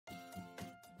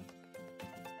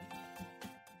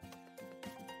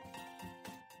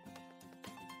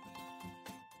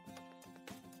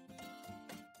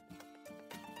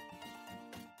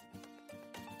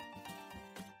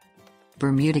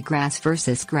Bermudagrass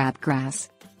versus Crabgrass.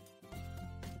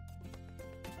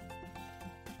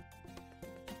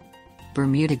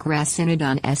 Bermudagrass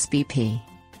Cynodon spp.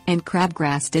 and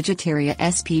Crabgrass Digitaria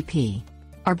spp.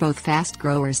 are both fast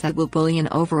growers that will bully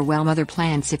and overwhelm other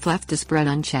plants if left to spread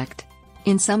unchecked.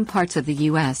 In some parts of the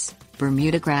U.S.,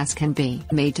 Bermudagrass can be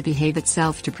made to behave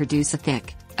itself to produce a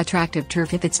thick, attractive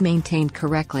turf if it's maintained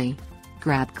correctly.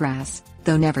 Crabgrass,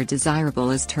 though never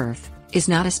desirable as turf, is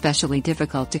not especially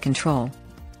difficult to control.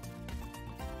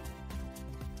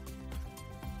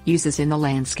 Uses in the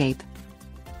landscape.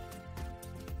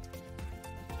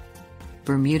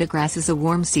 Bermudagrass is a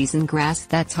warm-season grass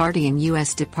that's hardy in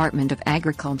U.S. Department of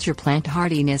Agriculture plant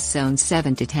hardiness zones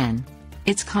 7 to 10.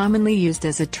 It's commonly used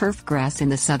as a turf grass in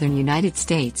the southern United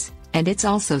States, and it's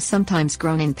also sometimes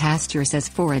grown in pastures as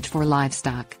forage for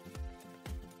livestock.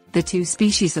 The two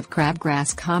species of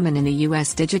crabgrass common in the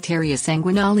U.S. Digitaria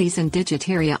sanguinalis and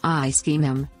Digitaria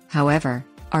ischemum, however,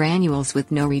 are annuals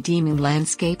with no redeeming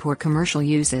landscape or commercial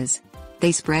uses.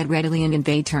 They spread readily and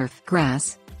invade turf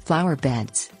grass, flower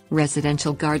beds,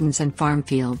 residential gardens and farm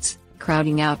fields,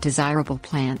 crowding out desirable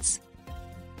plants.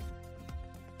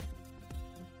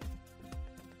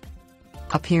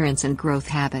 Appearance and growth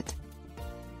habit.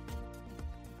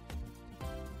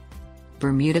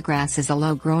 Bermudagrass is a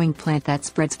low-growing plant that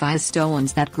spreads via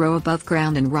stolons that grow above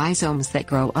ground and rhizomes that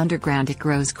grow underground. It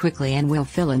grows quickly and will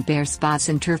fill in bare spots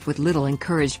in turf with little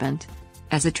encouragement.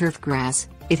 As a turf grass,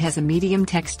 it has a medium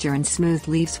texture and smooth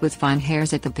leaves with fine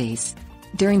hairs at the base.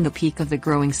 During the peak of the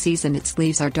growing season its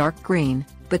leaves are dark green,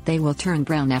 but they will turn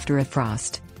brown after a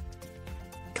frost.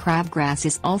 Crabgrass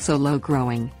is also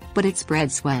low-growing, but it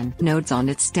spreads when nodes on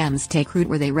its stems take root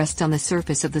where they rest on the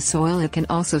surface of the soil. It can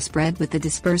also spread with the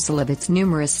dispersal of its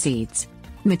numerous seeds.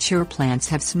 Mature plants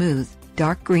have smooth,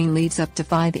 dark green leaves up to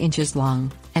 5 inches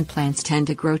long, and plants tend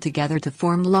to grow together to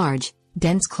form large,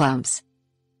 dense clumps.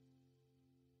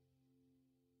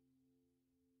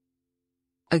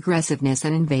 Aggressiveness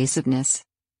and invasiveness.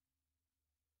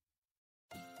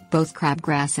 Both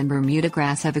crabgrass and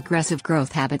Bermudagrass have aggressive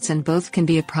growth habits and both can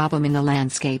be a problem in the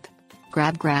landscape.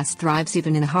 Crabgrass thrives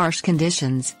even in harsh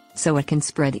conditions, so it can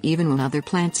spread even when other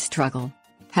plants struggle.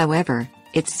 However,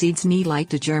 its seeds need light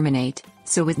to germinate,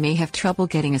 so it may have trouble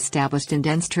getting established in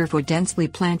dense turf or densely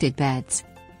planted beds.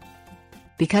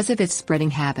 Because of its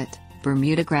spreading habit,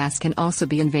 Bermudagrass can also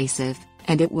be invasive,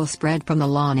 and it will spread from the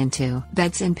lawn into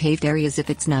beds and paved areas if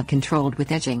it's not controlled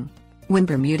with edging. When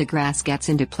Bermudagrass gets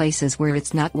into places where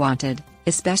it's not wanted,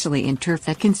 especially in turf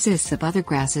that consists of other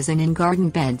grasses and in garden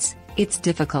beds, it's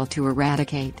difficult to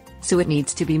eradicate, so it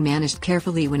needs to be managed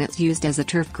carefully when it's used as a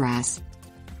turf grass.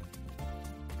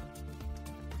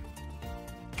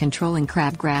 Controlling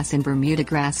crabgrass and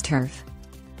Bermudagrass turf.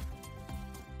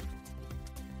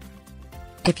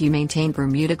 If you maintain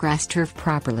Bermudagrass turf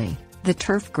properly, the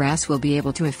turf grass will be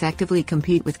able to effectively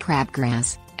compete with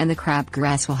crabgrass, and the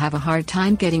crabgrass will have a hard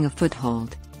time getting a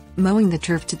foothold. Mowing the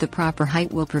turf to the proper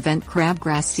height will prevent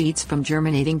crabgrass seeds from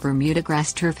germinating.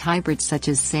 Bermudagrass turf hybrids such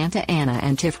as Santa Ana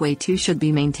and Tifway 2 should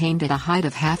be maintained at a height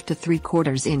of 1/2 to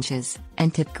 3/4 inches,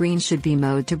 and tip green should be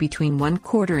mowed to between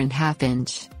 1/4 and 1/2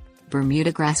 inch.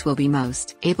 Bermudagrass will be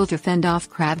most able to fend off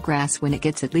crabgrass when it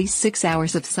gets at least 6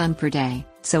 hours of sun per day,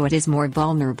 so it is more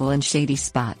vulnerable in shady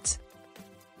spots.